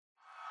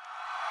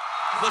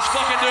Let's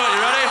fucking do it.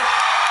 You ready?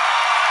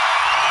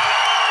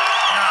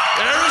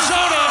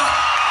 Arizona.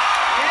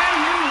 Yeah,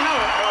 you know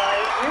it,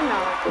 boys. You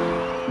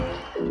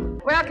know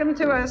it. Welcome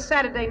to a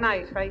Saturday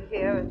night right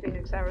here in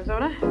Phoenix,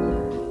 Arizona.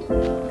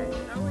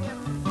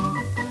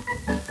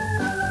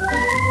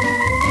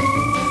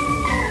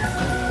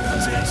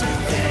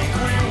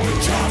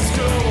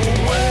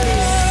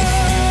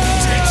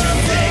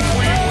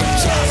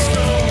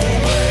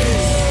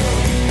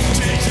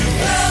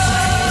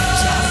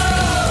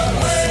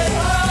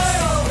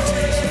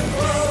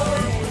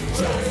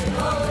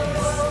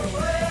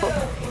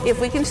 If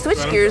we can switch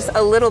gears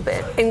a little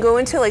bit and go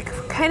into like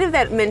kind of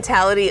that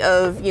mentality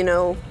of,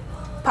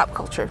 pop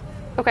culture.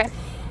 Okay.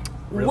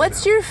 Really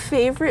What's your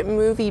favorite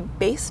movie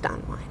based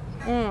on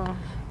wine?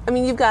 I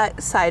mean, you've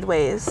got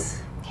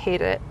Sideways.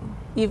 Hate it.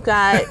 You've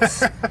got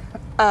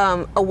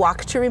A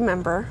Walk to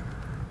Remember.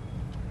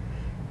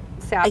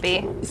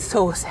 Sappy.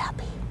 So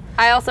sappy.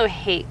 I also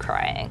hate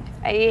crying.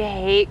 I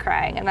hate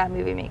crying, and that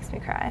movie makes me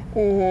cry.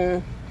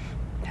 Mm-hmm.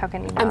 How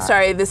can you not? I'm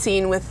sorry, the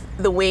scene with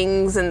the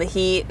wings and the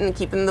heat and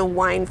keeping the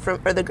wine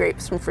or the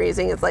grapes from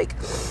freezing is like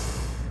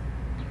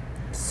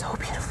so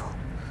beautiful.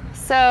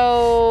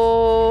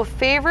 So,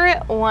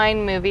 favorite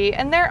wine movie,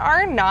 and there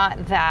are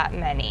not that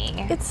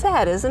many. It's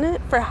sad, isn't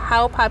it, for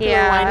how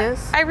popular wine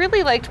is? I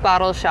really liked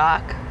Bottle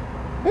Shock.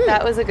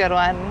 That was a good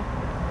one.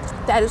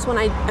 That is one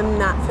I am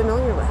not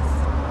familiar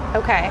with.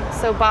 Okay,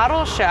 so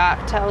Bottle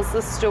Shock tells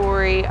the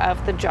story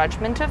of the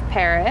Judgment of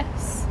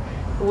Paris,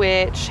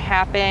 which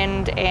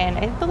happened in,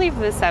 I believe,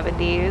 the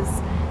 70s.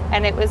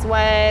 And it was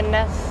when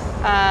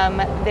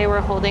they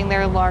were holding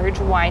their large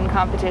wine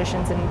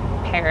competitions in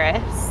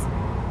Paris.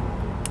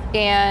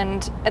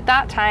 And at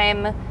that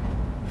time,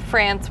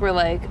 France were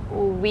like,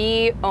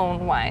 we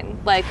own wine.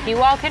 Like,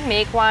 you all can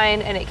make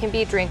wine and it can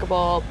be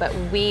drinkable, but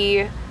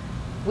we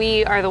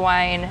are the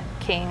wine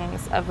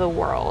kings of the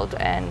world,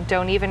 and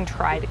don't even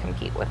try to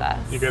compete with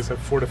us. You guys have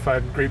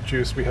fortified grape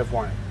juice, we have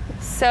wine.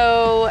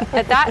 So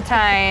at that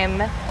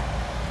time,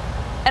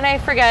 and I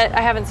forget,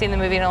 I haven't seen the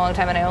movie in a long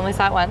time and I only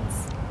saw it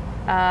once,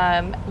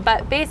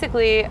 but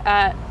basically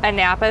a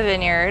Napa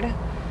vineyard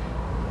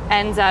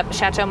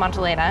Chateau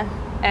Montelena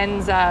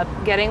ends up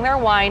getting their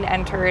wine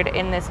entered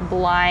in this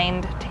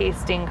blind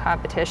tasting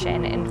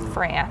competition in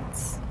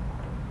France.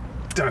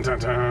 Dun, dun,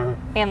 dun.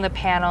 And the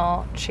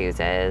panel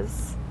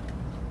chooses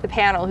the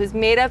panel, who's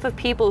made up of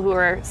people who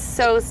are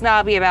so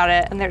snobby about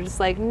it, and they're just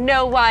like,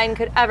 no wine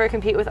could ever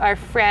compete with our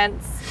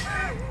France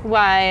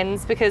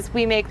wines because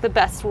we make the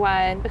best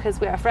wine because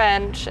we are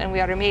French and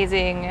we are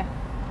amazing.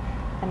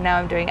 And now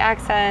I'm doing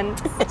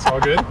accents. It's all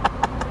good.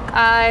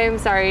 I'm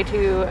sorry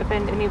to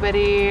offend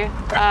anybody.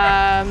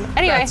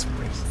 Anyway,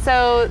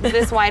 so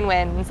this wine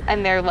wins,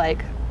 and they're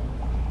like,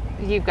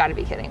 you've got to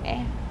be kidding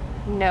me.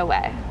 No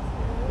way.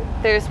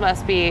 This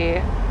must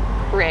be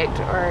rigged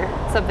or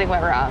something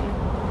went wrong.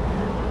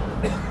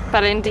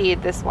 But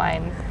indeed, this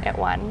wine, it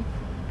won.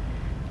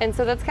 And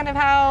so that's kind of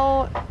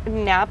how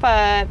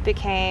Napa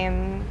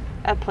became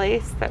a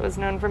place that was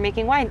known for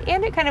making wine.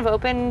 And it kind of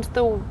opened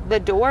the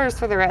doors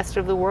for the rest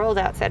of the world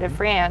outside of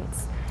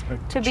France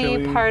to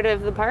Chile, be part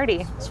of the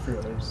party. There's a few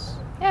others.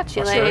 Yeah,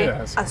 Chile.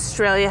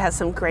 Australia has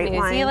some great New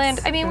wines. Zealand.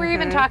 I mean, we're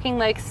even talking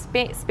like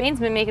Spain's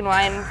been making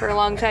wine for a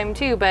long time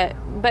too, but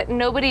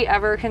nobody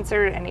ever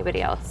considered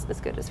anybody else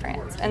as good as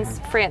France. And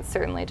France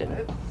certainly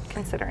didn't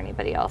consider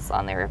anybody else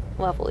on their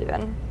level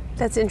even.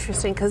 That's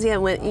interesting because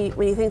when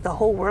you think the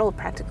whole world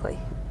practically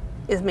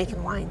is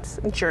making wines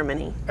in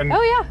Germany. And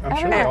oh yeah, I'm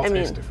sure they all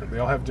everywhere. taste different. They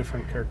all have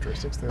different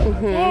characteristics. They all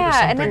have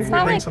Yeah, and it's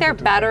not they bring like they're something to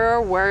the better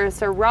table. or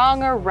worse or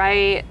wrong or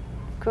right,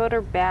 good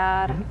or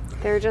bad.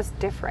 They're just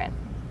different.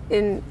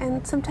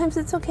 And sometimes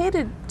it's okay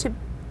to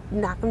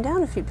knock them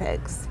down a few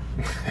pegs.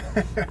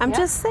 I'm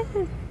just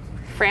saying.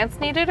 France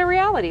needed a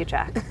reality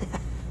check.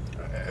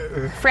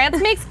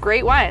 France makes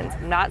great wines.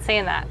 I'm not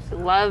saying that.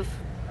 Love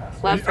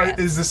France.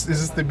 Is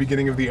this the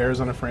beginning of the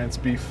Arizona-France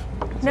beef?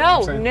 Is that No.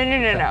 what you're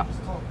saying?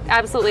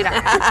 Absolutely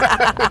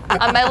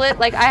not. On my list,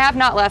 I have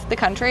not left the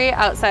country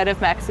outside of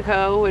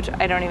Mexico, which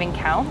I don't even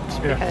count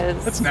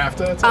because It's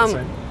NAFTA. It's all the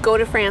same. Go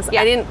to France.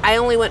 Yeah. I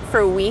only went for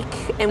a week,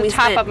 and we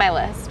top spent of my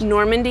list.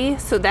 Normandy,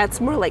 so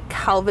that's more like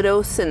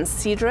Calvados and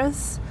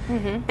Cidres,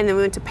 and then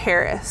we went to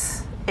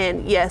Paris.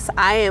 And yes,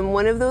 I am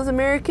one of those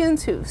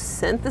Americans who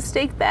sent the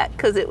steak back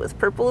because it was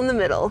purple in the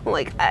middle. I'm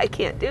like, I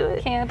can't do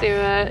it. Can't do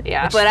it.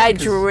 Yeah. But I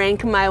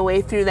drank my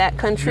way through that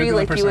country You're the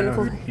like only you person I know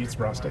wouldn't. who eats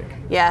raw steak.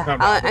 Yeah, Not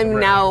raw, but I'm rare.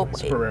 now.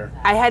 Super rare.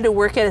 I had to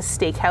work at a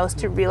steakhouse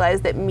to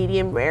realize that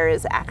medium rare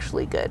is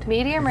actually good.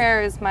 Medium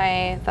rare is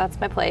that's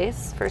my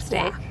place for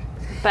steak. Yeah.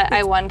 But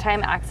I one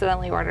time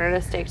accidentally ordered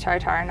a steak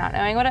tartare not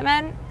knowing what it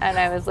meant, and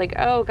I was like,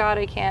 oh God,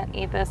 I can't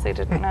eat this. I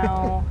didn't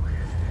know.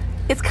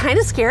 It's kind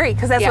of scary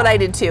because that's Yeah. what I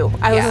did too.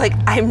 I was Yeah. like,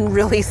 I'm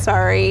really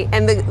sorry.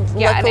 And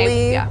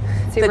luckily,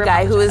 Super the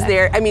guy who was apologetic.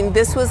 there, I mean,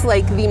 this was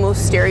like the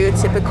most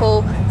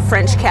stereotypical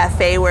French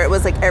cafe where it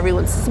was like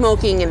everyone's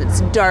smoking and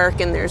it's dark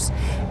and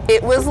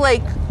it was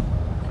like,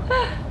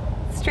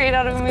 Straight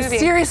out of a movie.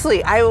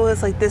 seriously, I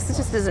was like, this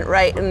just isn't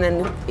right. And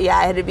then,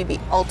 I had to be the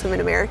ultimate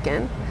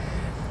American.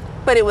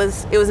 But it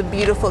was a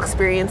beautiful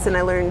experience, and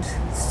I learned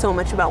so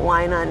much about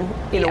wine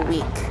in a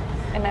week.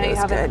 And now It you was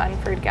have good. an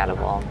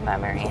unforgettable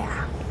memory.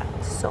 Yeah,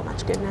 so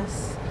much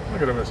goodness. I'll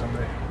get over there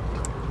someday.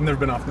 I've never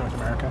been off North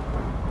America.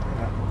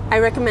 But, I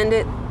recommend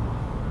it.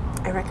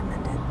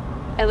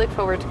 I look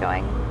forward to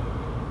going.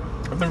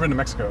 I've never been to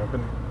Mexico. I've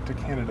been to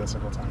Canada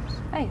several times.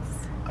 Nice.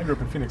 I grew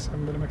up in Phoenix. I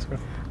haven't been to Mexico.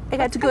 I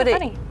got to go Kinda to.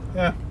 funny.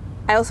 Yeah.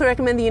 I also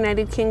recommend the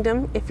United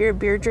Kingdom if you're a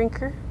beer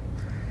drinker,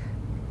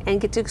 and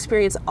get to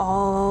experience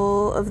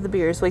all of the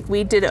beers. Like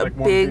we did a Like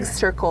one big beer.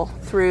 circle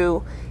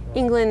through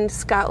England,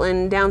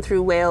 Scotland, down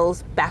through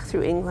Wales, back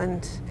through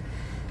England.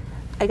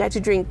 I got to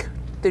drink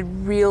the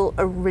real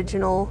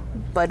original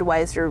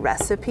Budweiser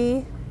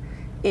recipe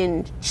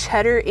in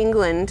Cheddar,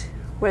 England,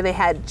 where they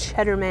had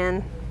Cheddar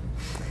Man.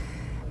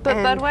 But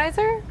And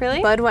Budweiser?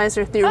 Really?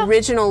 Budweiser, the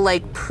original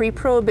like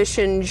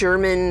pre-prohibition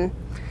German.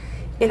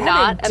 It had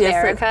Not a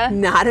different, America?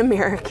 Not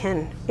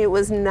American. It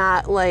was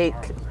not like.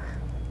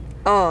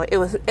 Oh, it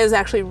was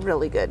actually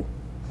really good.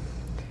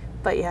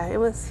 But yeah, it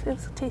was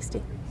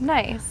tasty.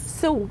 Nice.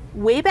 So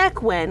way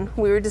back when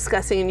we were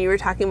discussing and you were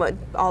talking about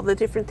all the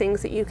different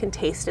things that you can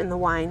taste in the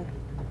wine,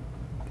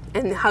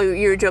 and how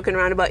you were joking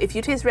around about if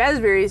you taste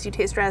raspberries, you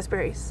taste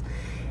raspberries.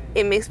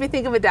 It makes me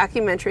think of a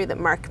documentary that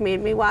Mark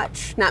made me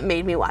watch. Not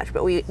made me watch,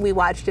 but we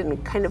watched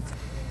and kind of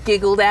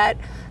giggled at,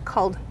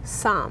 called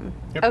Somm.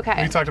 Yep.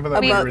 Okay. We talked about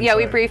that. We, when we were yeah,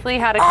 we inside. briefly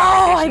had a Oh,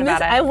 conversation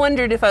about I it.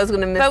 wondered if I was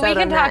going to miss But out we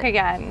can on talk that.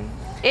 again.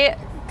 It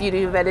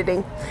Beauty of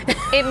editing.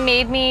 it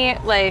made me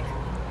like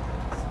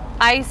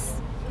I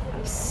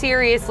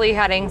seriously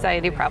had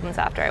anxiety problems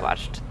after I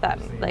watched that.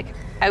 Like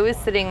I was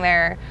sitting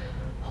there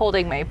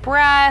holding my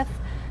breath.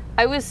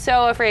 I was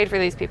so afraid for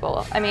these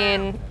people. I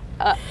mean,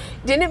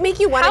 Didn't it make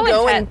you want How to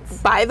go intense.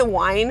 and buy the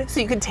wine so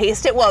you could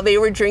taste it while they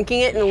were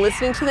drinking it and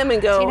listening to them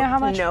and go, do you know how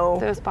much no,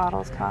 those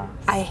bottles cost?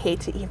 I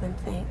hate to even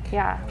think.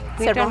 Yeah,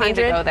 we Several don't need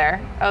to hundred? go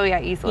there. Oh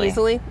yeah, easily.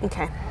 Easily?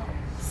 Okay.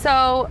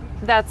 So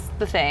that's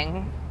the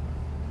thing.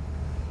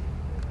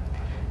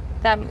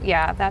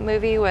 That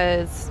movie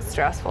was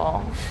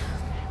stressful.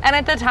 And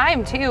at the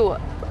time too,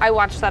 I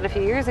watched that a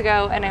few years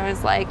ago and I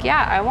was like,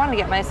 yeah, I want to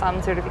get my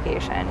Somm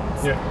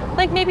certifications. Yeah.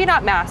 Like maybe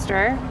not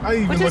master, I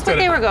even which is looked what at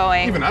they it. were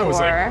going Even for. I was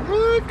like,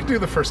 well, I could do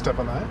the first step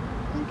on that.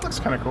 It looks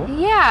kind of cool.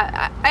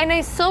 Yeah, and I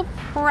still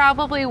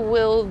probably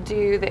will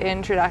do the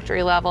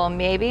introductory level,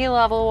 maybe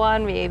level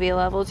 1, maybe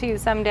level 2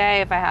 someday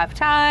if I have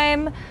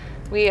time.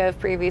 We have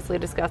previously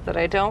discussed that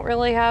I don't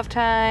really have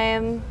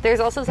time. There's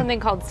also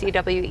something called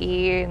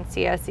CWE and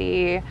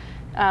CSE,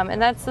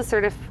 and that's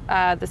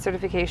the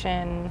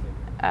certification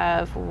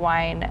of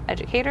wine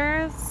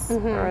educators,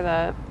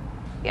 or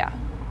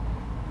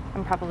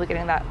I'm probably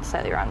getting that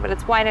slightly wrong, but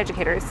it's wine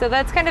educators. So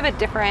that's kind of a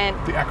different,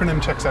 The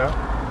acronym checks out.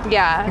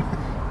 yeah.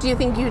 Do you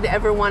think you'd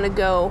ever want to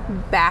go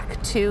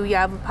back to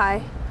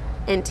Yavapai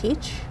and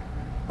teach?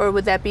 Or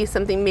would that be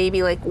something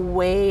maybe like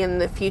way in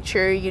the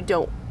future you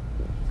don't?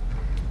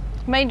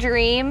 My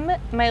dream,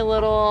 my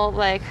little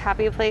like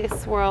happy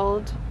place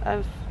world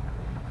of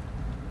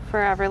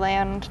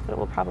Foreverland that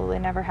will probably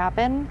never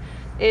happen,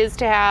 is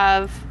to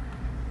have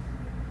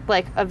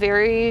like a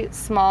very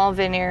small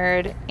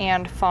vineyard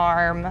and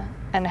farm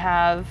and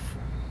have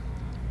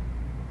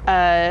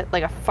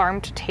like a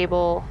farm to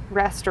table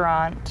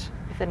restaurant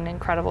with an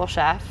incredible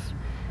chef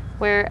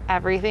where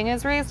everything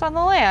is raised on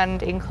the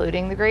land,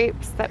 including the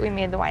grapes that we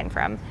made the wine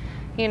from.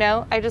 You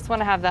know, I just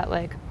want to have that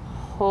like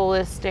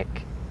holistic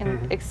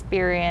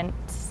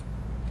experience.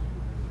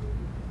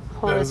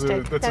 That's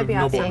a That'd be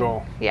noble awesome.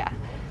 goal. Yeah.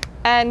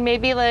 And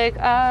maybe like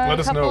a Let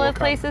us know, couple we'll of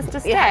come. places to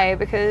stay Yeah.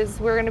 because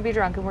we're going to be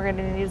drunk and we're going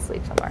to need to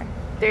sleep somewhere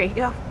There you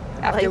go.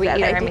 I after like we that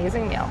eat our idea.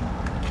 amazing meal.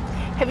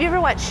 Have you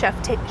ever watched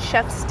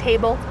Chef's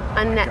Table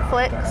on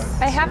Netflix?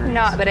 that I have series.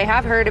 not, but I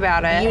have heard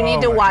about it. You need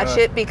Oh to my watch God.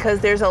 it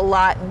because there's a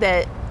lot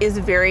that is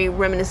very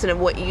reminiscent of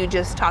what you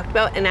just talked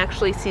about, and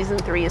actually season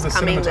 3 is The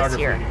coming this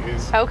year. cinematography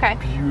is Okay.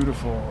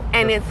 beautiful.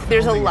 And The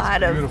there's a filming is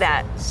lot of beautiful.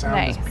 that. Sound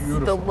Nice. is The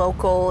beautiful.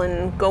 local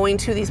and going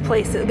to these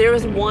places. There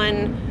was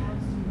one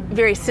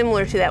very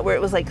similar to that where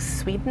it was like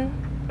Sweden,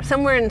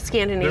 somewhere in There have been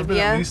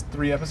Scandinavia. at least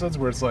 3 episodes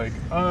where it's like,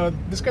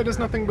 this guy does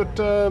nothing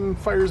but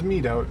fires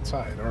meat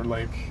outside, or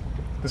like,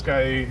 this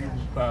guy,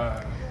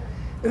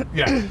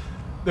 yeah.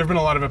 There have been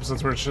a lot of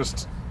episodes where it's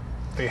just,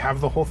 they have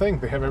the whole thing.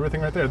 They have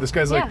everything right there. This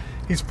guy's like, Yeah.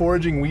 he's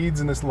foraging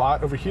weeds in this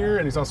lot over here,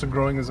 and he's also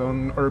growing his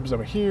own herbs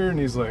over here, and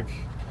he's like,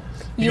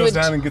 he You goes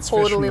would down and gets fish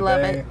from totally the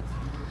love bay. it.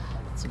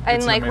 And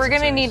It's an like we're amazing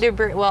gonna need series. to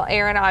bring. Well,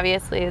 Aaron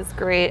obviously is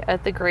great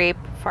at the grape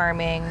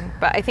farming,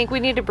 but I think we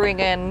need to bring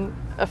in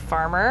a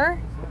farmer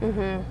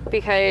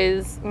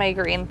because my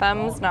green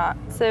thumb's not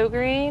so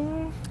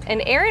green.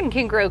 And Aaron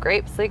can grow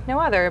grapes like no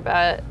other,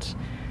 but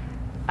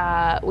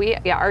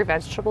our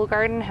vegetable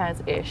garden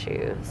has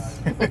issues.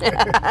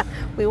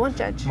 We won't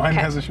judge. Mine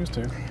Okay. has issues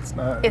too. It's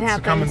not. It it's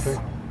a common happens.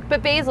 thing.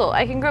 But basil,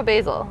 I can grow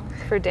basil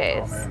for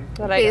days. man.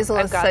 But Basil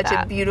I've is got such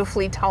that. a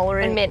beautifully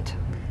tolerant. And mint.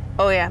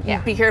 Oh yeah. Yeah.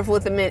 Be careful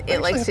with the mint. It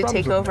actually likes to have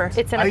take problems with over. mint.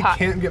 It's in a I pot.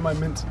 can't get my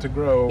mint to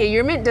grow. Yeah,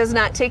 your mint does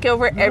not take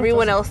over. it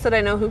Everyone doesn't. else that I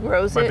know who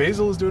grows My it.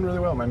 basil is doing really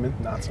well. My mint,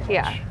 not so much.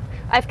 Yeah.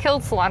 I've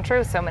killed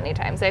cilantro so many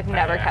times. I've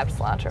never kept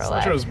cilantro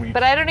alive. Cilantro's weak.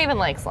 But I don't even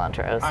like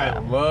cilantro. So. I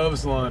love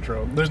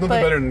cilantro. There's nothing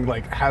But- better than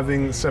like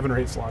having 7 or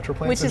 8 cilantro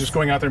plants Which and is- just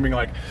going out there and being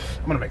like,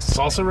 I'm gonna make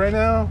salsa right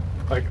now.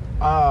 Like,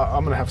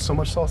 I'm gonna have so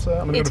much salsa.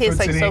 I'm gonna It go to tastes Food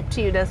like City. soap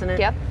to you, doesn't it?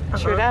 Yep,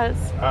 sure does.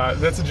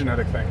 That's a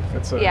genetic thing.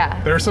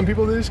 Yeah. There are some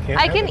people that just can't.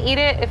 I have can it. eat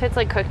it if it's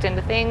like cooked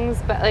into things,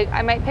 but like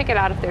I might pick it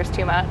out if there's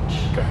too much.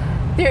 Okay.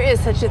 There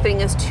is such a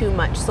thing as too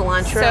much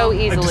cilantro. So I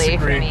easily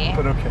for disagree, me.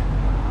 but okay.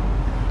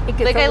 It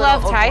gets Like a I little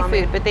love Thai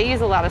overwhelming. food, but they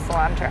use a lot of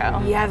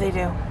cilantro. Yeah, they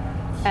do.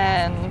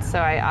 And so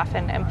I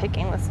often am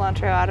picking the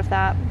cilantro out of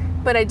that.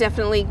 But I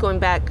definitely, going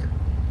back,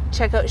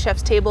 check out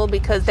Chef's Table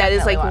because that is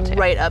Definitely like want to.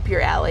 right up your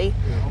alley.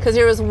 Because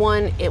there was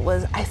one,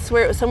 I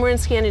swear it was somewhere in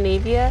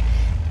Scandinavia,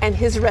 and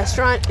his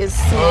restaurant is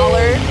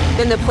smaller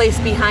than the place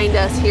behind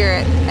us here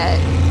at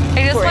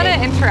I just want to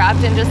Parade. interrupt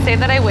and just say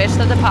that I wish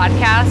that the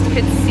podcast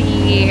could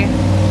see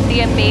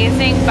the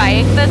amazing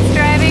bike that's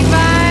driving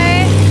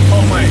by.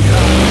 Oh my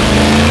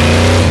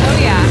god. Oh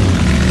yeah.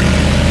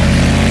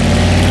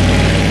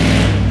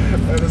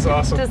 That is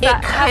awesome. Does It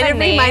that kind have of a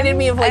name? reminded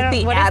me of I like don't-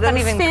 the what is that Addams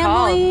even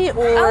Family called?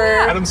 or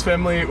Addams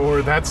Family,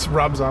 or that's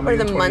Rob Zombie or in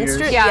the 20 Munster.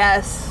 years. Yeah.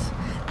 Yes.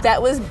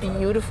 That was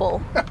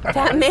beautiful.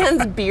 That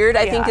man's beard,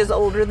 I think, Yeah. is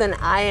older than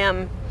I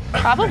am.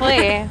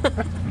 Probably.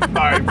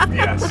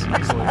 Yes,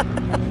 easily.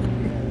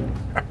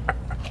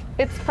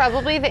 It's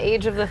probably the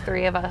age of the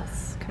 3 of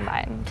us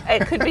combined.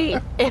 It could be.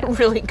 It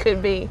really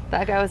could be.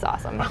 That guy was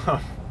awesome.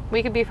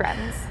 We could be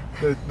friends.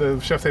 The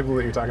chef table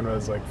that you're talking about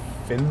is like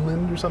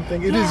Finland or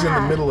something. It is in the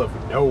Yeah. middle of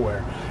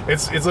nowhere.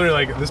 It's literally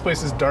like this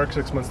place is dark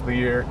 6 months of the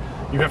year.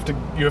 You have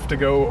to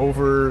go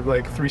over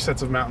like 3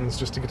 sets of mountains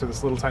just to get to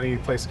this little tiny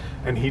place,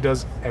 and he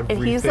does everything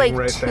And he's like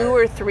right 2 there.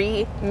 or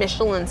 3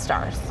 Michelin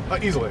stars.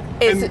 Easily.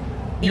 It's- And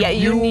yeah,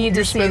 you need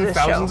to see spend this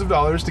thousands show. of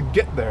dollars to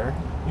get there.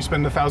 You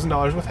spend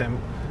 $1,000 with him,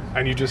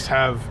 and you just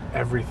have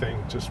everything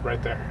just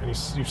right there. And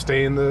you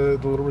stay in the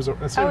little resort.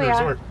 It's not Oh, a yeah.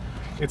 resort.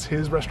 It's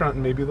his restaurant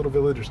and maybe a little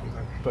village or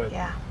something. But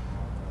Yeah.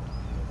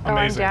 Oh, I'm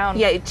amazing. down.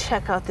 Yeah,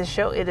 check out this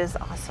show. It is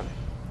awesome.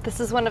 This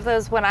is one of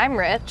those when I'm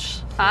rich,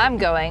 I'm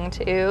going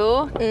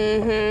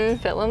to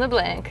fill in the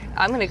blank.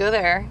 I'm going to go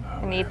there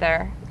and eat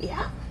there.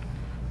 Yeah.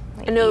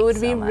 I I know it eat would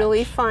so be really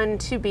much. fun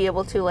to be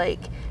able to like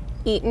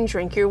eat and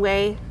drink your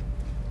way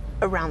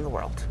around the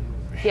world.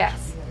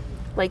 Yes.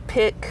 Like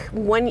pick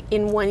one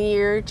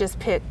year, just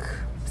pick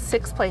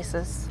 6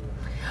 places.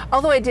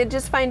 Although I did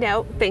just find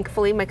out,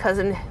 thankfully,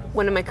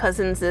 one of my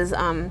cousins is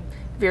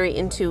very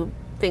into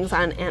things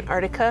on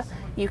Antarctica.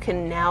 You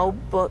can now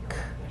book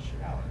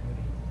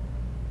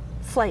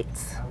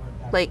flights.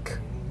 Like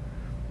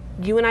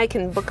you and I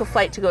can book a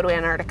flight to go to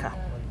Antarctica.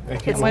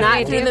 Thank you. It's What do not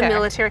you through do the there?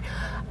 military.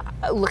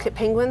 Look at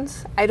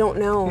penguins. I don't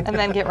know. And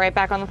then get right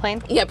back on the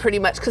plane? Yeah, pretty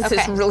much because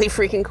it's Okay. really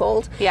freaking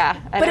cold. Yeah.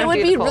 I But it don't would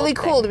do be the really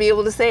cold cool thing. to be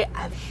able to say,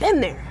 I've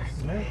been there.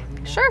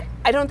 Sure.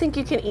 I don't think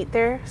you can eat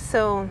there,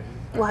 so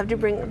we'll have to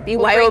bring We'll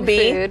BYOB.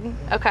 bring food.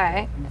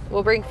 Okay.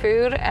 We'll bring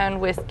food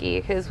and whiskey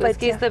because But,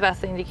 whiskey's yeah. the best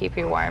thing to keep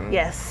you warm.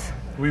 Yes.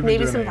 We've been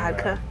Maybe doing some a,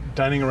 vodka.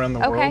 dining around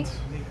the Okay. world.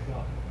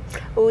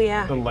 Oh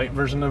yeah. The light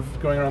version of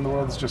going around the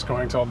world is just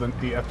going to all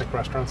the ethnic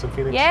restaurants in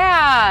Phoenix.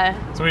 Yeah.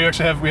 So we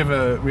actually have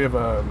a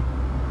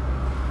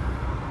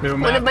One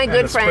map of my and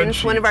good a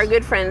friends, one of our spreadsheet.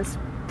 good friends,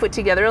 put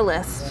together a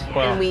list,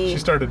 Well, and we. she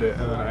started it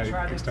and then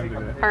I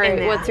extended it. All right.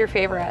 And What's your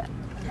favorite?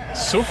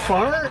 So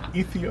far,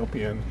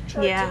 Ethiopian.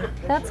 Yeah.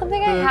 That's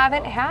something I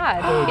haven't had.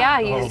 Yeah,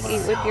 you oh just my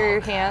eat with your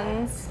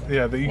hands.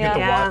 Yeah, that you Yeah. get the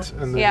Yeah. wat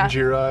and the Yeah.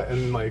 injera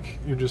and like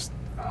you just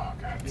oh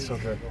god, it's so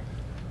good.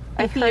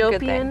 I've heard good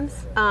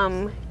Ethiopians,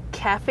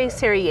 Cafe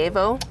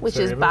Sarajevo, which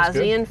is Sarajevo's good.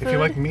 Bosnian food. If you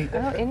like meat. Oh,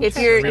 interesting. If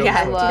you're- Real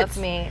I good. love it's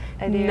meat.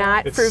 I do.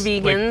 not It's for like,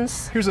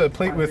 vegans. here's a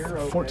plate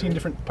with 14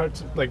 different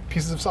parts, like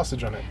pieces of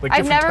sausage on it. Like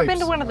I've different never been types.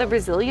 to one of the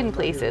Brazilian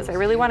places. I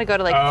really want to go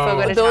to like Oh.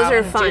 Fogo de Those Chão are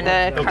and fun. do the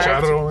El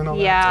carved- Charro and all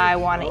that. Yeah, I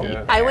want to Yeah. eat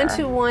there. I went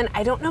to one,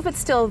 I don't know if it's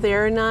still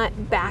there or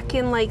not, back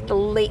in like the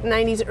late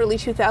 90s, early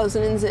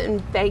 2000s in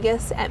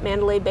Vegas at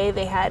Mandalay Bay.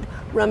 They had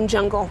Rum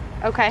Jungle,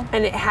 Okay.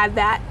 and it had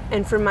that.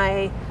 And for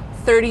my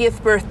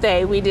 30th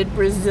birthday, we did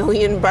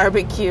Brazilian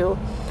barbecue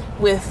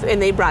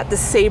and they brought the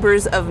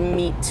sabers of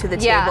meat to the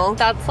Yeah, table.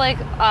 that's like,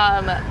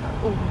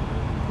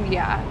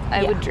 yeah,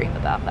 I Yeah. would dream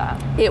about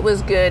that. It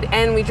was good,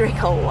 and we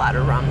drank a lot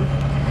of rum.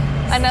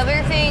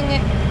 Another thing,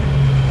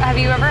 have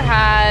you ever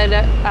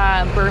had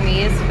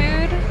Burmese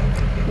food?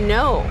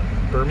 No.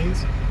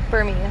 Burmese?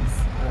 Burmese,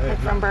 have like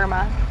from not.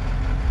 Burma.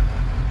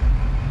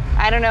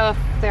 I don't know if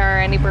there are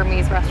any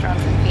Burmese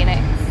restaurants in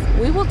Phoenix,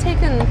 We will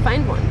take and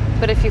find one.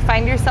 but if you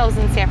find yourselves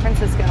in San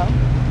Francisco,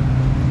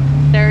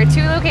 there are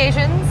 2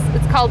 locations.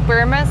 It's called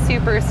Burma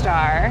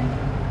Superstar,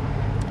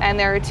 and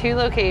there are 2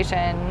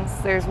 locations.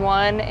 There's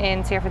one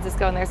in San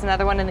Francisco, and there's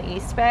another one in the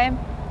East Bay.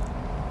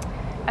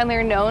 And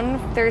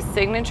their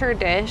signature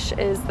dish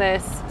is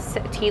this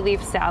tea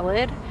leaf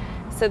salad.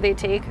 So they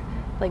take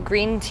like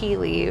green tea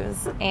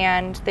leaves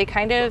and they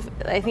kind of,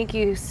 I think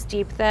you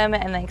steep them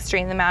and like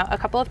strain them out a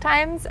couple of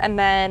times, and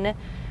then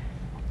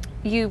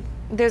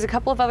there's a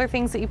couple of other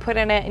things that you put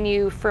in it, and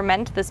you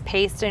ferment this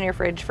paste in your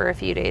fridge for a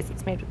few days.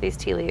 It's made with these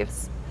tea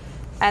leaves.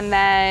 And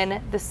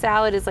then the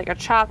salad is like a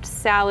chopped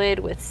salad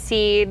with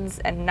seeds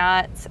and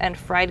nuts and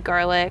fried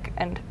garlic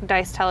and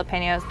diced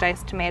jalapenos,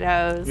 diced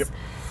tomatoes. Yep.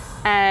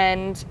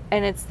 And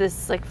it's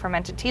this like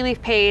fermented tea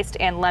leaf paste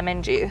and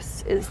lemon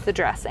juice is the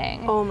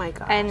dressing. Oh my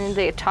gosh. And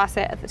they toss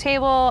it at the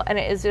table and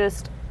it is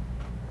just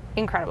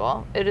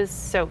incredible. It is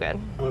so good.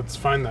 Let's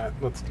find that.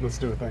 Let's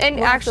do a thing. And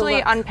We'll have to actually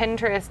look. on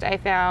Pinterest I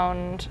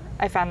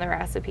found the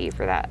recipe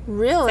for that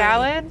Really?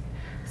 salad.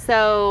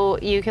 So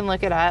you can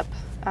look it up.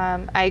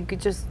 I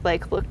just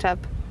like looked up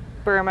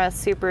Burma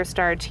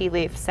Superstar tea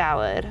leaf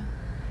salad.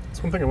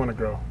 It's one thing I want to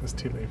grow is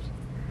tea leaves.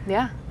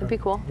 Yeah, it'd be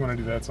cool. I want to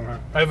do that somehow.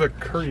 I have a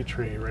curry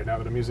tree right now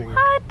that I'm using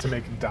What? to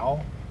make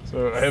dal.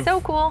 So I have So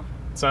cool.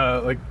 it's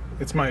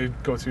it's my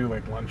go-to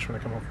like lunch when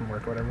I come home from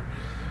work or whatever.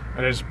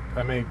 And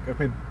I've made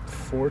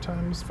 5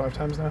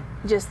 times now.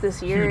 Just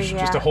this year, Huge, yeah.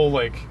 just a whole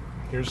like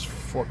here's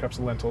 4 cups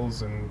of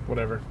lentils and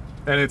whatever.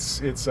 And it's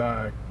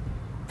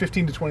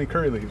 15 to 20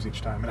 curry leaves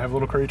each time. And I have a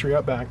little curry tree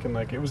out back and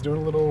like it was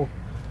doing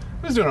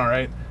all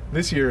right.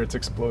 This year it's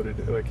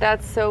exploded. Like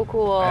That's so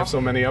cool. I have so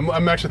many. I'm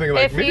actually thinking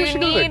like if maybe I you should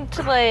do need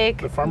to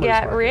like the farmer's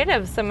get market. rid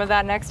of some of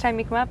that next time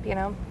you come up, you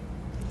know.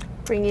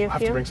 Bring you a I'll have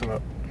few. to bring some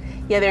up.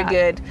 Yeah, they're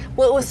good.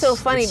 Well, it was so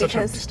funny it's such a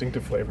because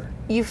distinctive flavor.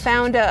 you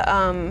found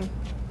a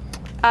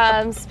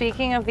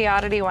Speaking of the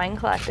Oddity Wine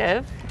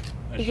Collective,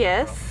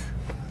 yes.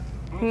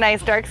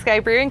 nice Dark Sky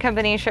Brewing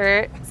Company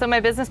shirt. So my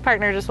business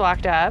partner just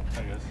walked up.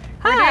 I guess.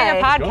 We're doing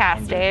a Hi.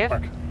 podcast, Dave.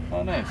 Mark.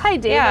 Oh, nice. Hi,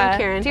 Dave. Yeah. I'm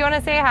Karen. Do you want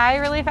to say hi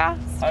really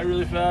fast? Hi,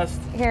 really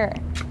fast. Here.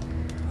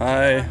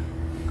 Hi,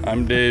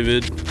 I'm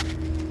David,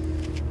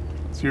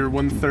 So you're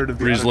 1/3 of the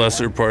Bree's other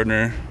lesser one.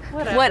 partner.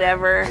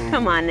 Whatever.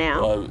 Come on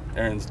now.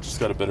 Aaron's just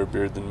got a better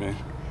beard than me.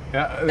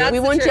 Yeah, We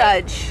the won't truth.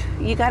 judge.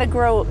 You gotta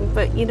grow,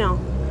 but you know,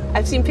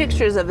 I've seen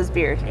pictures of his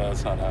beard. Yeah,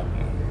 that's not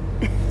happening.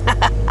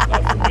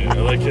 Not for me. I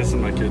like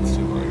kissing my kids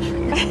too much.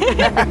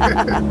 That's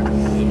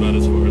about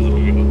as far as it'll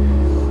go.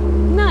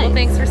 Nice. Well,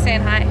 thanks for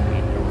saying hi.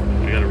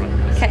 I gotta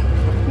run. Okay.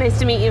 Nice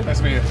to meet you. nice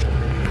to meet you.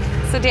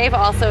 So Dave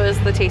also is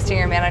the tasting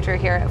room manager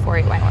here at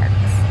 48 Wine Works.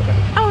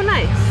 Oh,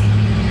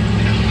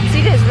 nice. So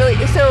you guys really,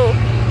 so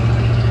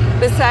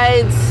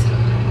besides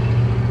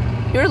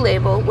your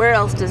label, where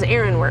else does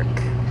Aaron work?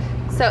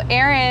 So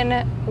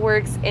Aaron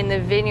works in the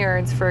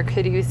vineyards for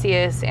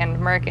Caduceus and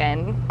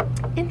Merkin,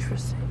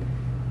 Interesting.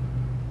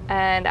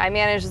 and I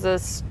manage the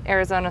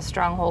Arizona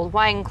Stronghold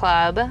Wine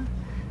Club,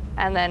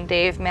 and then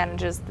Dave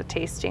manages the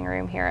tasting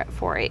room here at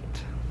 48.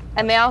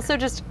 And they also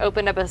just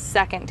opened up a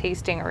second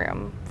tasting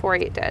room,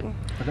 48 did.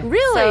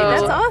 Really? So,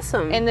 That's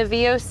awesome. In the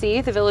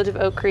VOC, the Village of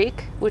Oak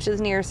Creek, which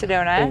is near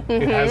Sedona.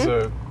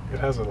 It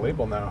has a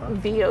label now, huh?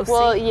 VOC.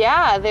 Well,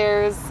 yeah,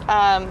 there's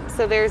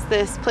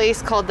this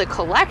place called The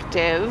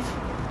Collective,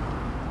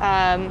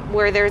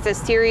 where there's a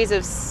series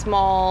of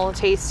small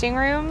tasting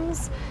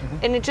rooms,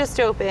 and it just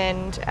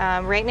opened.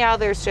 Right now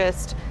there's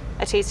just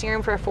a tasting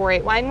room for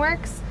 48 Wine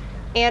Works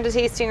and a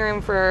tasting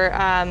room for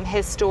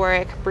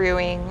Historic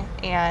Brewing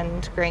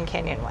and Grand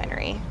Canyon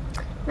Winery.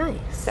 nice.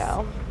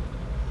 So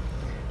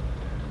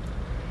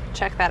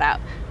check that out.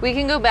 We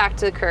can go back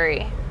to the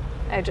curry.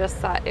 I just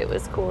thought it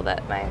was cool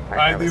that my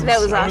partner was That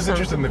was I was awesome.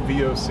 interested in the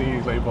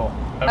VOC label.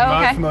 I'm Oh,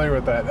 not okay. familiar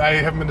with that. I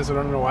haven't been to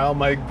Sedona in a while.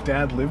 My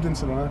dad lived in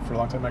Sedona for a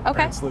long time. My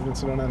parents lived in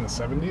Sedona in the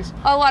 70s.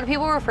 A lot of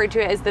people refer to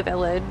it as the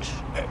Village.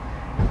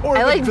 Or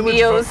I the like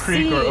Village of Oak VOC.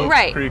 Creek or Oak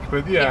Right. Creek,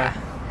 but yeah,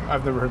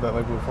 I've never heard that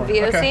label before.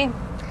 VOC. Okay.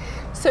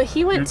 So he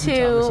You went taught me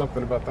to,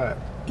 something about that.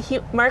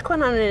 Mark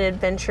went on an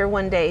adventure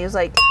one day. He was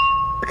like,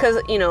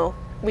 because, you know,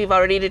 we've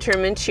already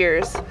determined,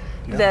 cheers,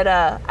 that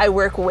I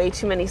work way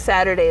too many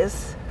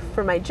Saturdays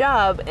for my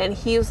job. And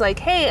he was like,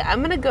 hey, I'm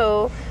going to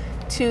go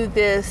to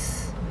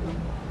this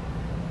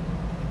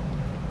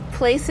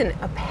place in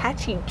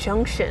Apache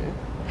Junction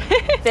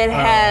that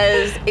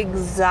has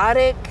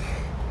exotic.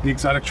 The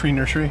Exotic Tree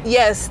Nursery.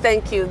 Yes,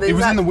 thank you. It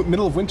was in the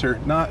middle of winter.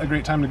 Not a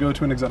great time to go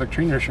to an exotic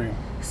tree nursery.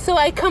 So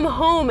I come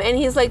home and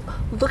he's like,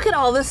 look at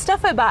all this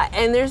stuff I bought.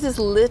 And there's this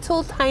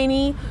little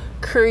titiny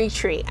curry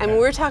tree. I mean,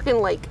 we're talking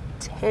like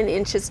 10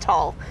 inches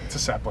tall. It's a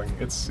sapling.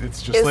 It's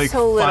just It's like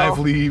so little. 5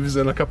 leaves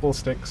and a couple of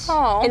sticks.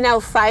 Oh. And now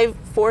 4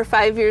 or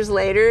 5 years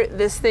later,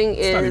 this thing not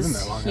is even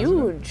that long, is it?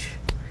 huge.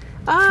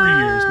 3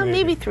 years, maybe.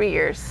 Maybe 3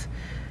 years.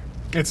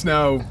 It's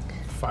now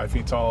 5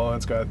 feet tall.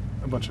 It's got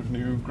a bunch of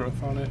new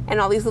growth on it.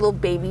 And all these little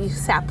baby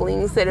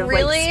saplings that have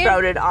Really? like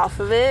sprouted off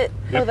of it.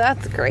 Oh,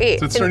 that's great.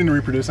 So it's starting to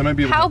reproduce. I might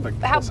be able How to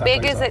like, how pull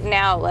big saplings is it off.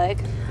 now? Like,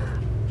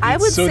 I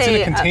would So it's say,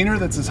 in a container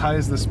that's as high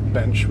as this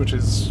bench, which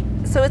is,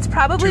 so it's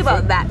probably 2 about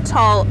foot. that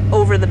tall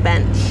over the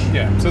bench.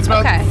 yeah. So it's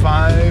about Okay.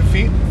 5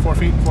 feet, 4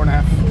 feet,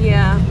 4.5.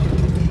 Yeah.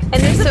 And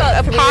there's so about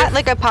a 3 pot,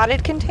 like a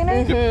potted container.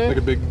 Yep, like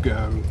a big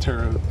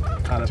terracotta.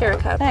 pot.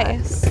 terracotta.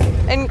 Nice.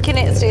 And can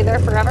it stay there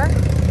forever?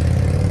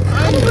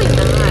 Probably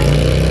not.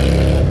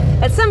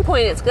 At some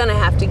point, it's gonna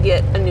have to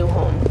get a new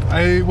home.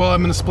 I'm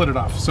going to split it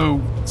off.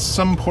 So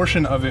some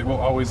portion of it will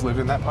always live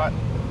in that pot.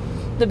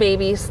 The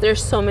babies.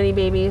 There's so many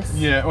babies.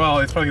 Yeah, well,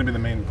 it's probably going to be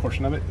the main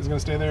portion of it is going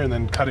to stay there, and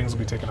then cuttings will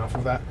be taken off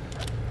of that.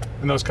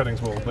 And those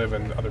cuttings will live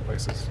in other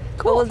places.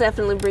 But we'll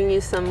definitely bring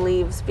you some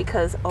leaves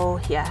because,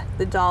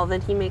 the doll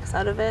that he makes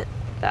out of it.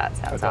 That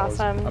sounds That was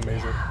awesome.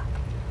 amazing.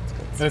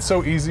 And it's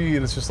so easy,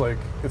 and it's just like,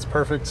 it's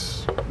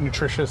perfect,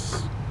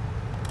 nutritious,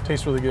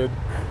 tastes really good.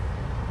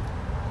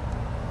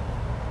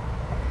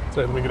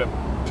 So let me get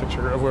a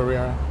picture of where we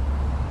are.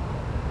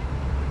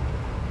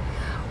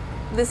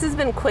 This has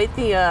been quite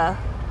the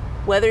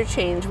weather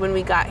change. When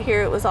we got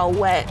here, it was all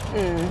wet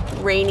and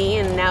rainy,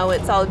 and now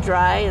it's all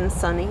dry and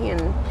sunny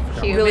and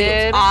really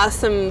Humid.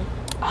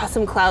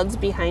 awesome clouds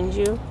behind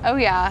you. Oh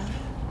yeah.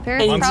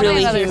 There's And probably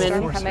really another humid.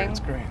 storm Force here, coming. It's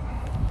great.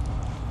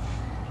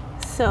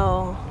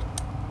 So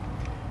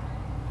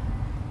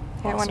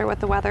I wonder what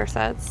the weather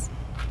says.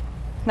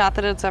 Not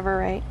that it's ever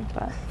right,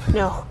 but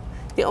no,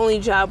 the only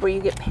job where you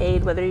get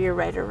paid whether you're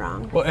right or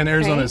wrong. Well, and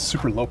Arizona Right. is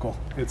super local.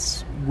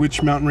 It's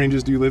which mountain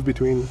ranges do you live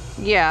between?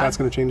 yeah. That's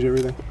going to change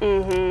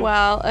everything.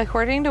 Well,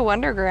 according to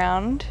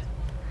Wonderground,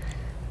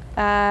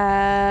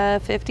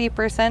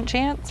 50%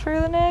 chance for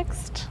the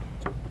next.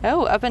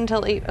 Oh, up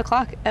until 8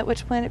 o'clock, at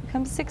which point it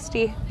becomes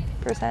 60%.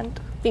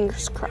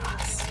 Fingers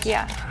crossed.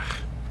 Yeah,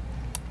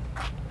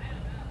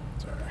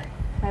 Sorry.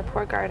 my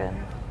poor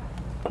garden.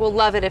 We'll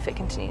love it if it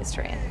continues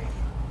to rain,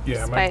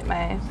 Yeah, despite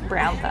my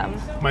brown thumb.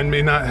 mine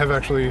may not have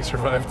actually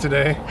survived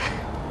today.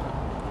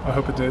 I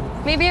hope it did.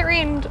 Maybe it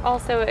rained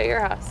also at your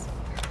house.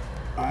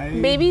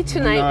 Maybe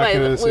tonight,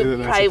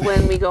 probably when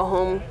when we go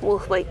home, we'll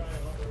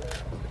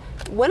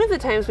one of the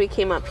times we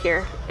came up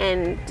here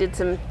and did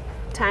some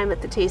time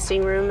at the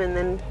tasting room and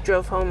then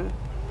drove home,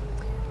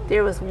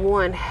 there was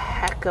one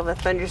heck of a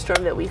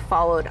thunderstorm that we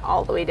followed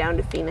all the way down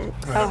to Phoenix.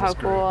 Oh, how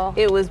cool.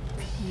 It was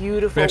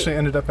beautiful. We actually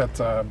ended up at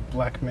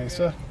Black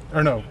Mesa,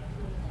 or no,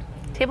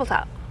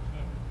 Tabletop.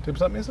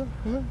 Tabletop Mesa?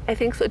 Was it? I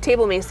think so.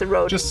 Table Mesa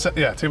Road.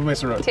 Table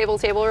Mesa Road. Table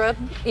road.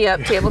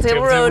 Yep, Table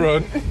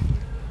Road.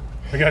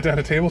 We got down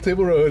to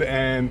Table Road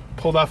and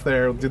pulled off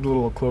there, did the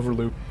little clover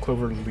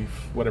leaf,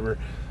 whatever.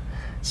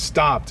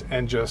 Stopped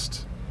and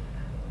just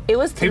It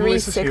was Table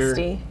Mesa's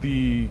 360.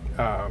 here.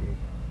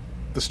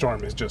 The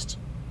storm is just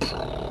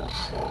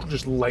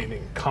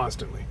lightning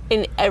constantly.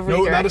 In every No,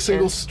 direction. not a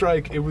single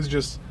strike. It was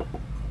just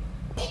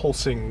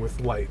pulsing with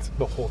light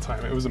the whole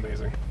time. It was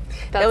amazing.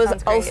 That was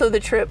sounds great. also the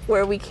trip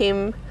where we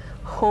came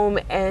home,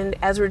 and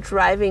as we're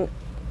driving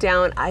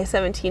down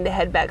I-17 to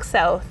head back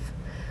south,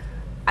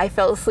 I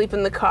fell asleep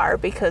in the car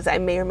because I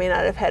may or may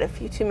not have had a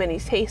few too many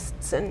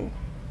tastes, and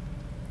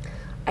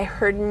I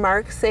heard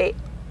Mark say,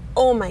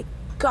 "Oh my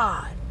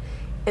God,"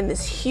 and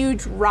this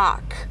huge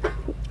rock.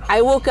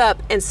 I woke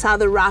up and saw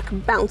the rock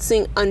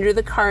bouncing under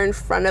the car in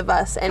front of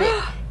us, and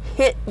it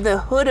hit the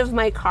hood of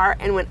my car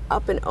and went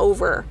up and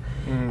over.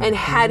 And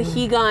had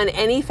he gone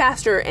any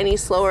faster or any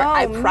slower,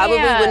 I probably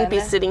wouldn't be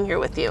man. sitting here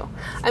with you.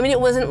 I mean, it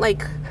wasn't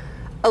like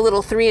a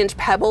little 3-inch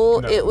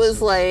pebble. No, it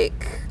was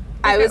like,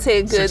 I would say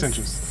a good 6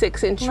 inches.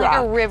 6-inch Like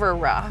rock. a river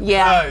rock.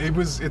 Yeah.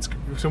 It's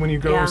so when you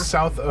go Yeah.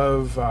 south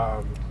of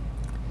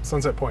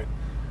Sunset Point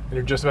and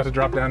you're just about to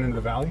drop down into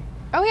the valley,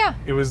 Oh yeah.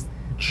 it was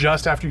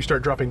just after you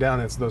start dropping down.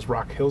 It's those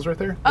rock hills right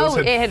there. Oh,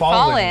 Those it had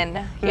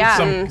fallen.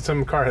 Yeah.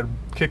 Some car had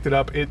kicked it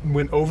up. It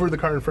went over the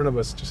car in front of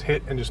us, just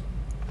hit and just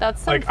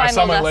That's some like I Final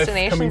saw my life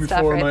Destination coming stuff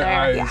before right my there.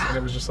 eyes, Yeah. and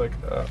it was just like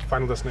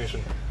Final Destination.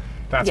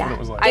 That's Yeah. what it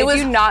was like. I was-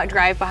 do not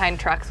drive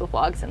behind trucks with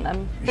logs in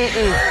them.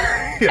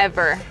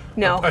 Ever.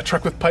 No. A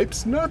truck with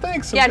pipes? No,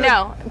 thanks. I'm Yeah, good.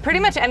 no. Pretty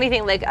much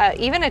anything, like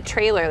even a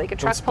trailer, like a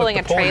Don't truck split pulling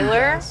the a pole, you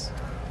trailer, guys.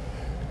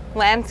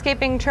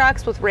 landscaping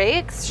trucks with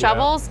rakes, Yeah.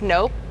 shovels,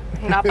 nope.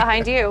 Not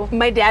behind you.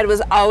 My dad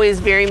was always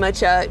very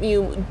much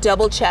you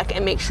double check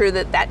and make sure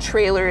that that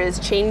trailer is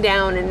chained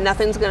down and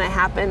nothing's going to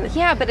happen.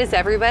 Yeah, but is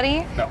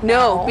everybody?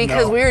 No,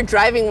 because No. we were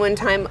driving one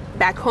time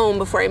back home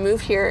before I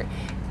moved here,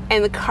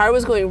 and the car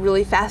was going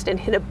really fast and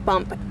hit a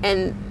bump,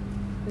 and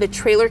the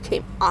trailer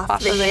came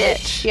off the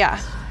hitch. Yeah.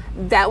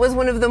 That was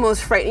one of the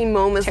most frightening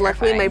moments.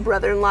 Luckily, my Terrifying.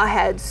 brother-in-law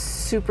had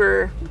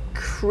super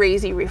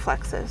crazy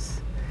reflexes,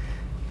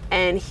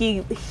 and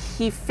he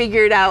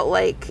figured out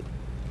like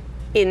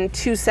in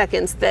 2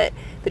 seconds that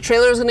the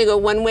trailer was going to go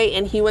one way,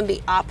 and he went the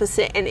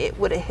opposite, and it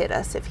would have hit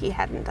us if he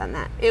hadn't done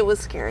that. It was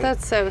scary.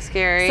 That's so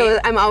scary. So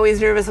I'm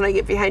always nervous when I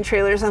get behind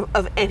trailers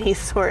of any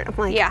sort. I'm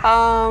like, Yeah.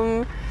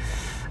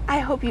 I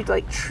hope you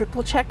like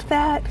triple checked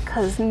that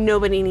because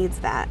nobody needs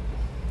that.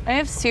 I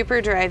have super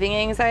driving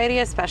anxiety,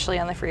 especially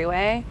on the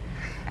freeway.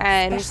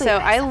 And Especially so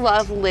at I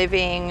love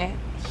living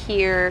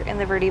here in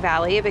the Verde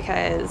Valley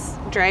because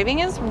driving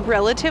is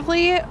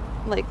relatively,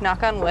 like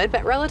knock on wood,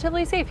 but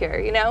relatively safe here.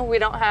 You know, we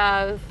don't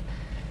have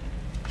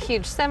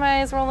huge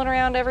semis rolling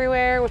around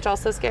everywhere, which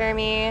also scare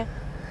me.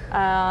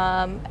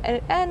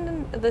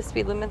 And the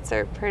speed limits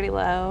are pretty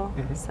low.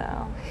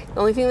 So The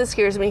only thing that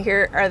scares me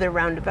here are the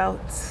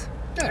roundabouts.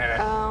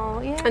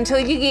 Oh, yeah. Until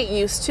you get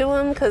used to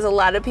them, because a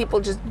lot of people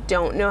just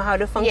don't know how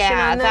to function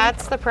Yeah, on them.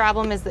 that's the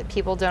problem, is that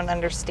people don't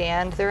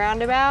understand the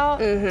roundabout.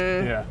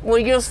 Yeah. Well,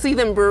 you'll see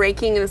them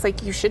braking, and it's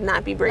like, you should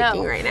not be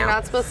braking No, right you're now.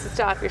 not supposed to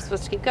stop. You're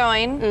supposed to keep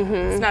going.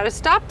 It's not a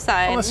stop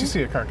sign. Unless you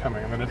see a car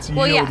coming, and then it's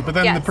Well, yield. yeah, But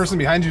then the yes. person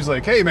behind you is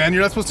like, "Hey, man,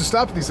 you're not supposed to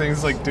stop at these things."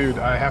 It's like, dude,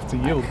 I have to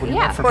yield. What do you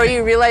Yeah. want from Or me?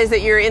 you realize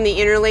that you're in the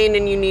inner lane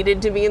and you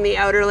needed to be in the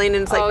outer lane,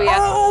 and it's like, Oh, yeah.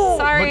 oh,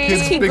 Sorry. But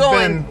kids, keep Big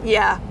going. Ben.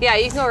 Yeah, Yeah,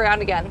 you can go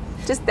around again.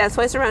 just that's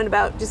why it's a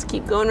roundabout. Just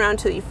keep going around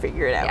till you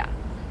figure it out. Yeah.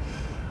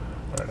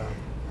 Right on.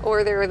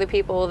 Or there are the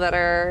people that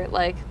are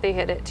like, they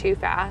hit it too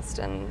fast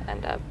and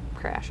end up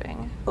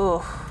crashing.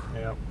 Oh,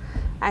 Yeah.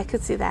 I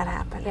could see that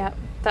happen. Yep,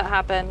 that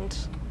happened.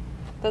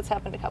 That's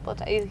happened a couple of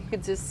times. You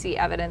could just see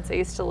evidence. I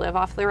used to live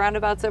off the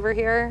roundabouts over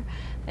here,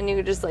 and you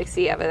could just like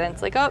see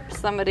evidence, like, oh,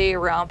 somebody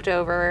romped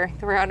over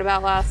the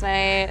roundabout last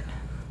night.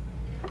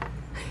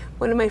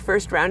 One of my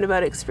first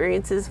roundabout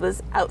experiences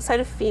was outside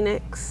of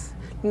Phoenix,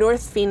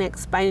 North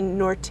Phoenix by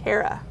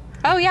Norterra,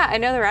 Oh yeah, I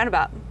know the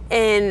roundabout.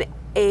 and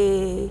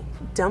a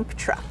dump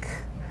truck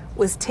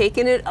was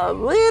taking it a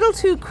little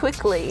too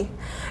quickly,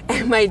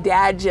 and my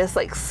dad just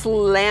like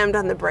slammed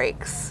on the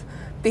brakes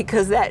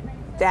because that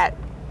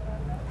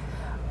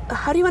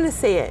how do you want to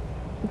say it?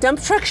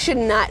 Dump trucks should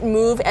not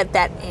move at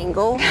that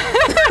angle.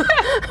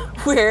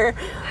 Where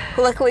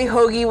luckily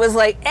Hoagie was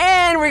like,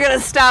 and we're gonna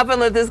stop and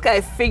let this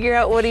guy figure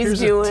out what he's Here's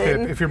doing. a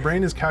tip: if your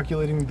brain is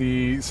calculating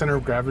the center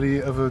of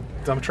gravity of a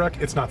dump truck,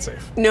 it's not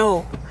safe.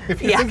 No.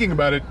 If you're thinking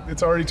about it,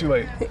 it's already too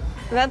late.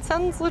 That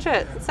sounds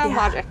legit. It sounds Yeah.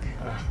 logic.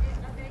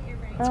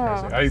 It's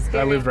crazy. I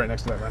scary. lived right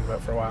next to that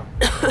roundabout for a while.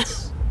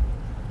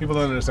 People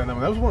don't understand that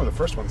one. That was one of the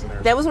first ones in there.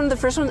 That was one of the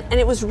first ones, and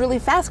it was really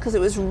fast because it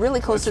was really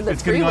close to the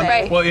It's getting freeway. on.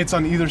 Right. Well, it's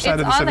on either side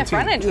It's of the on the 17.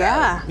 frontage road.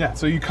 Yeah. Yeah.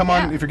 So you come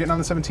on. Yeah. If you're getting on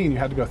the 17, you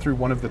had to go through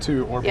one of the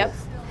two or Yep.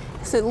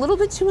 both. So a little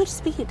bit too much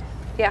speed.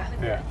 Yeah.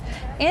 Yeah.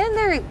 And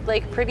they're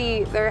like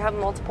pretty, they have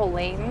multiple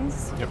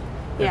lanes. Yep.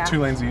 They have Yeah. 2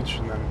 lanes each,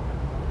 and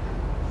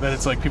then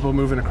it's like people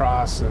moving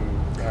across, and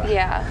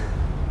Yeah.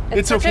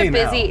 It's such okay a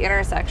now. busy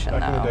intersection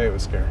back in the though. day it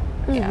was scary.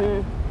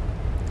 Yeah.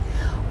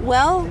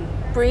 Well,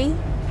 Bree,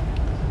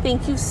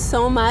 thank you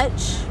so much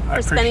I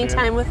for spending appreciate it.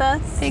 time with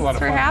us. a lot Thanks of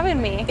for fun.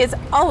 having me. It's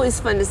always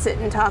fun to sit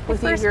and talk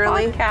with you, First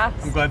girly. I'm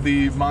podcast. glad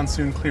the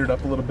monsoon cleared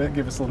up a little bit,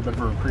 gave us a little bit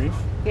of a reprieve.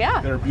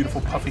 Yeah. There are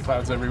beautiful puffy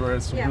clouds everywhere.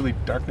 It's really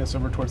darkness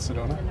over towards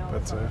Sedona.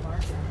 But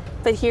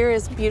But here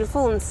is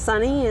beautiful and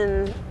sunny,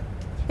 and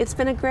it's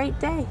been a great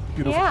day.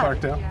 beautiful Yeah.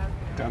 Clarkdale,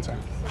 downtown.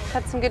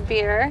 Had some good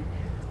beer,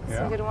 Yeah.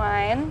 some good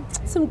wine.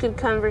 Some good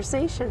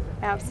conversation.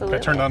 Absolutely.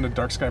 I turned on to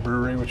Dark Sky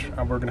Brewery, which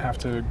we're going to have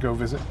to go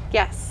visit.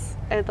 Yes,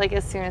 like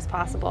as soon as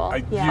possible.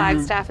 Yeah.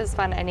 Flagstaff is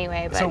fun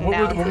anyway, but So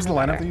now what was the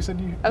lineup that you said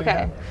you Okay.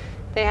 had?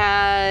 They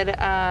had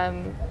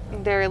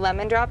their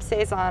lemon drop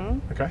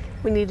saison, Okay.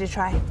 We need to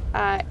try.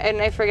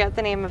 and I forget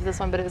the name of this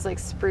one, but it was like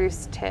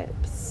spruce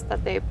tips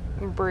that they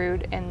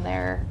brewed in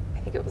their, I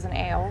think it was an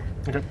ale.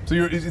 Okay. So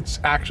it's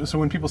actually, so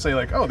when people say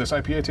like, oh, this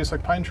IPA tastes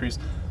like pine trees,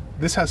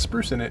 this has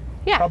spruce in it.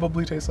 Yeah.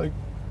 Probably tastes like,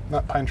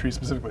 not pine trees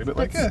specifically, but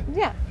like,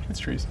 Yeah. it's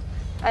trees.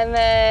 And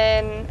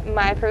then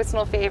my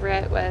personal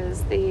favorite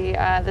was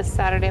the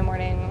Saturday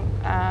morning.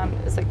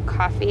 It was like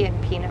coffee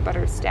and peanut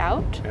butter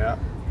stout. Yeah.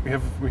 We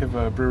have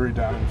a brewery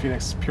down in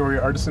Phoenix,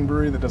 Peoria Artisan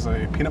Brewery, that does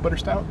a peanut butter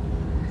stout.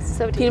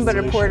 So tasty. Peanut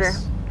butter porter.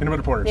 Delicious. Peanut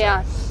butter porter.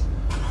 Yeah.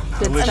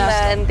 Good Delicious. stuff.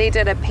 And then they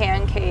did a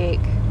pancake,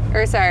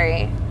 or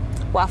sorry,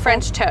 Waffle?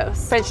 French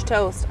toast. French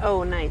toast.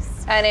 Oh,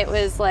 nice. And it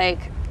was like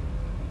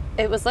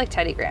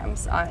Teddy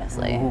Grahams,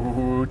 honestly.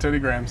 Ooh, Teddy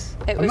Grahams.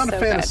 It I'm was not a so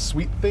fan good. of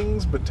sweet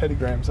things, but Teddy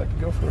Grahams I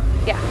could go for.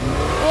 Yeah.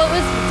 Well, it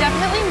was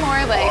definitely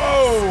more like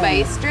Whoa.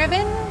 spice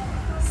driven,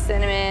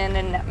 cinnamon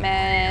and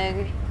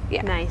nutmeg.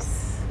 Yeah.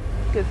 Nice.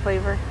 Good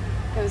flavor.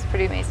 It was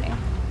pretty amazing.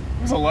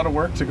 It was a lot of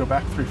work to go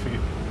back 3 feet.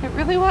 It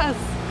really was.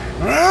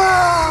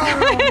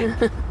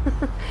 I'm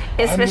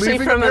Especially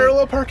leaving from a a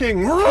parallel parking.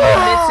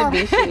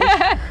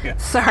 Mitsubishi.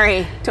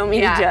 Sorry, don't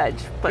mean Yeah. to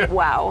judge, but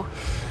wow.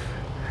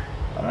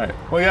 All right.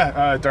 Well,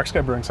 yeah, Dark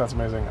Sky Brewing sounds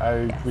amazing.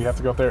 We have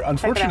to go up there.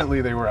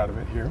 Unfortunately, they were out of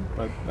it here,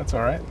 but that's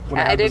all right. What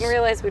I happened didn't is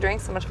realize we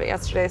drank so much of it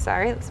yesterday.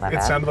 Sorry, that's my It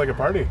bad. sounded like a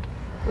party.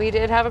 We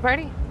did have a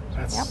party.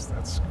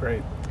 That's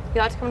great.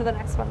 You'll have to come to the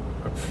next one.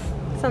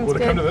 Sounds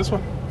Would have come to good. this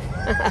one.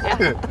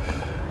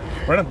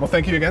 Right on. Well,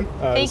 thank you again.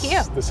 Thank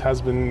you. This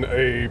has been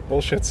a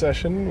bullshit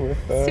session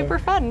with. Super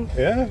fun.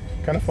 Yeah,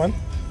 kind of fun.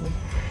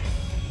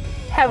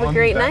 Have a On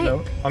great that night.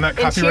 note, on that And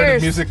copyrighted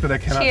cheers. music that I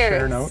cannot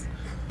share Cheers. note.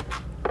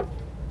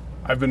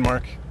 I've been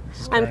Mark.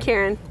 This is I'm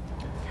Karen.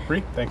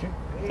 Bree, thank you.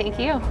 Thank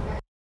you.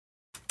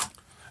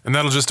 And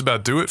that'll just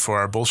about do it for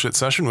our bullshit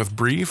session with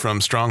Bree from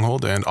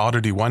Stronghold and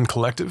Oddity One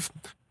Collective.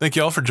 Thank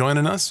you all for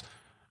joining us.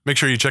 Make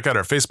sure you check out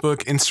our Facebook,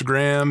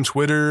 Instagram,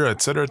 Twitter,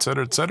 etc.,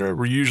 etc., etc.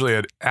 We're usually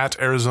at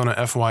Arizona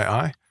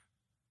FYI.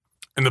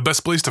 And the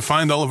best place to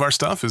find all of our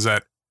stuff is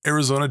at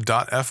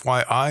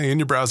arizona.fyi in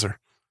your browser.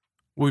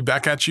 We'll be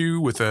back at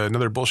you with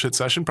another bullshit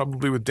session,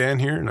 probably with Dan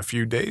here in a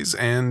few days.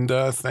 And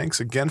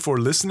thanks again for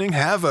listening.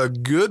 Have a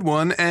good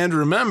one. And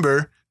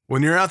remember,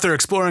 when you're out there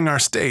exploring our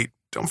state,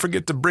 don't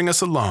forget to bring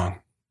us along.